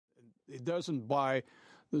It doesn't buy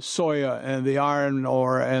the soya and the iron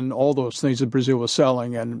ore and all those things that Brazil was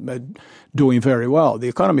selling and doing very well. The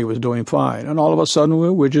economy was doing fine. And all of a sudden,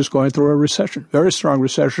 we're just going through a recession, very strong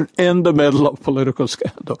recession in the middle of political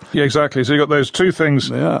scandal. Yeah, exactly. So you've got those two things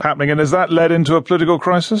happening. And has that led into a political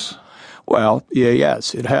crisis? Well,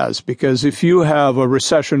 yes, it has. Because if you have a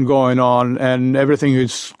recession going on and everything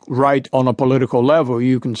is right on a political level,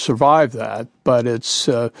 you can survive that. But it's,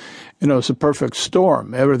 it's a perfect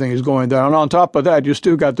storm. Everything is going down. On top of that, you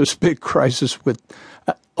still got this big crisis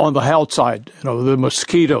on the health side, the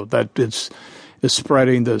mosquito that is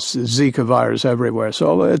spreading this Zika virus everywhere.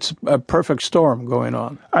 So it's a perfect storm going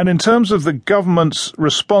on. And in terms of the government's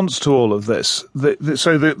response to all of this,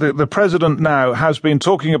 the president now has been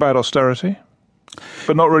talking about austerity,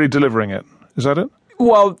 but not really delivering it. Is that it?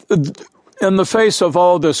 Well, in the face of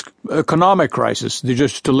all this economic crisis,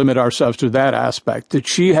 just to limit ourselves to that aspect, that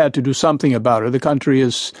she had to do something about it. The country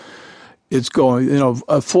is going, a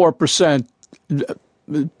 4%.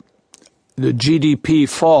 The GDP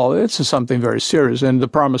fall, it's something very serious, and the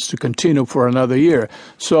promise to continue for another year.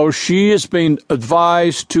 So she has been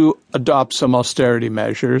advised to adopt some austerity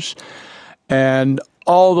measures and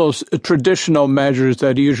all those traditional measures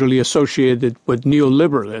that are usually associated with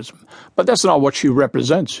neoliberalism. But that's not what she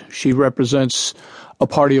represents. She represents a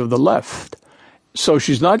party of the left. So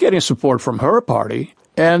she's not getting support from her party,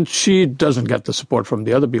 and she doesn't get the support from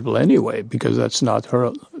the other people anyway, because that's not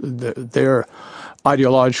their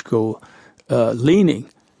ideological leaning.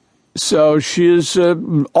 So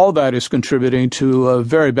all that is contributing to a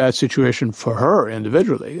very bad situation for her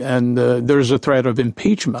individually. And there's a threat of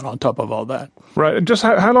impeachment on top of all that. Right. And just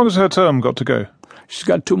how long has her term got to go? She's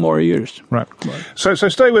got 2 more years. Right. So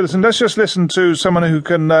stay with us and let's just listen to someone who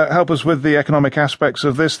can help us with the economic aspects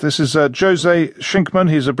of this. This is Jose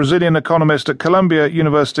Shinkman. He's a Brazilian economist at Columbia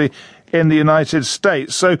University in the United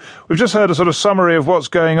States. So we've just heard a sort of summary of what's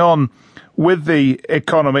going on with the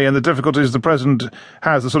economy and the difficulties the president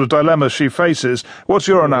has, the sort of dilemma she faces. What's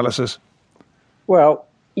your analysis? Well,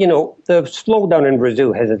 the slowdown in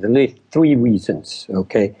Brazil has at least 3 reasons,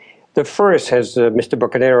 okay? The first, as Mr.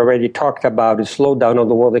 Buchanero already talked about, is slowdown of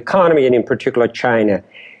the world economy and in particular China.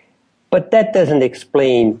 But that doesn't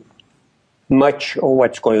explain much of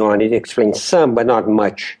what's going on. It explains some, but not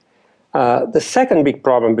much. The second big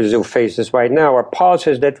problem Brazil faces right now are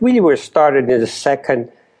policies that really were started in the second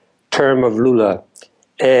term of Lula,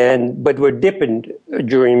 but were deepened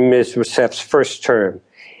during Ms. Rousseff's first term.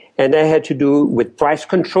 And that had to do with price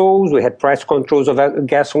controls. We had price controls of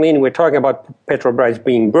gasoline. We're talking about Petrobras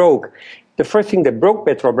being broke. The first thing that broke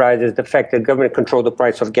Petrobras is the fact that the government controlled the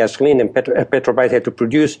price of gasoline, and Petrobras had to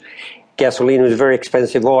produce gasoline with very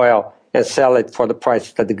expensive oil and sell it for the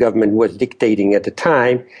price that the government was dictating at the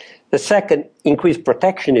time. The second, increased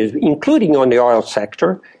protectionism, including on the oil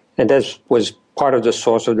sector, and that was part of the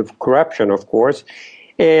source of the corruption, of course.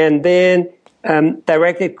 And then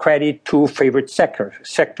directed credit to favorite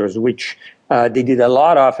sectors, which they did a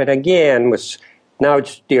lot of. And again,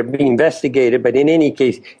 they're being investigated, but in any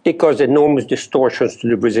case, they caused enormous distortions to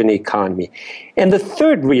the Brazilian economy. And the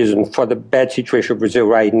third reason for the bad situation of Brazil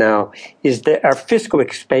right now is that our fiscal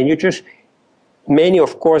expenditures, many,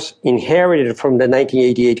 of course, inherited from the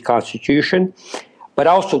 1988 Constitution, but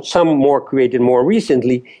also some more created more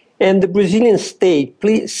recently. And the Brazilian state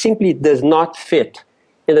simply does not fit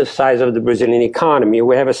in the size of the Brazilian economy.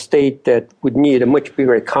 We have a state that would need a much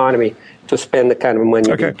bigger economy to spend the kind of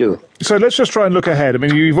money they do. So let's just try and look ahead. I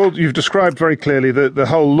mean, you've described very clearly the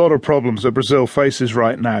whole lot of problems that Brazil faces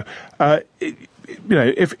right now.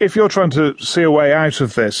 If you're trying to see a way out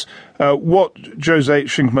of this, what, Jose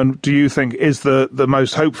Shinkman, do you think is the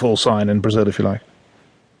most hopeful sign in Brazil, if you like?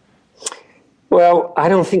 Well, I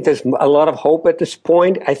don't think there's a lot of hope at this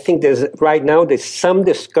point. I think there's some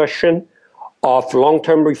discussion of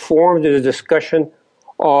long-term reform. There's a discussion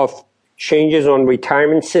of changes on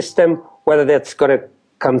retirement system, whether that's going to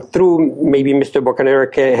come through. Maybe Mr. Buchanero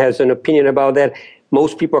has an opinion about that.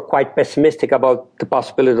 Most people are quite pessimistic about the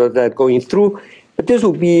possibility of that going through. But this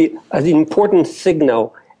will be an important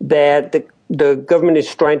signal that the government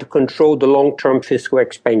is trying to control the long-term fiscal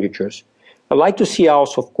expenditures. I'd like to see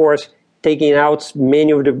also, of course, taking out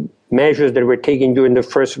many of the measures that were taken during the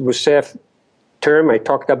first Rousseff term. I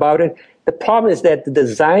talked about it. The problem is that the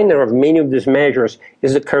designer of many of these measures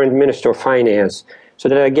is the current Minister of Finance. So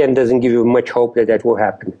that, again, doesn't give you much hope that will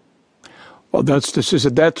happen. Well,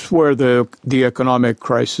 that's where the economic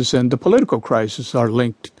crisis and the political crisis are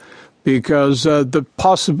linked, because the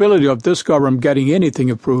possibility of this government getting anything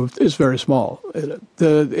approved is very small.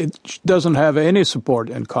 It doesn't have any support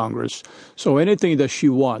in Congress. So anything that she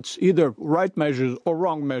wants, either right measures or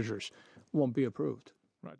wrong measures, won't be approved.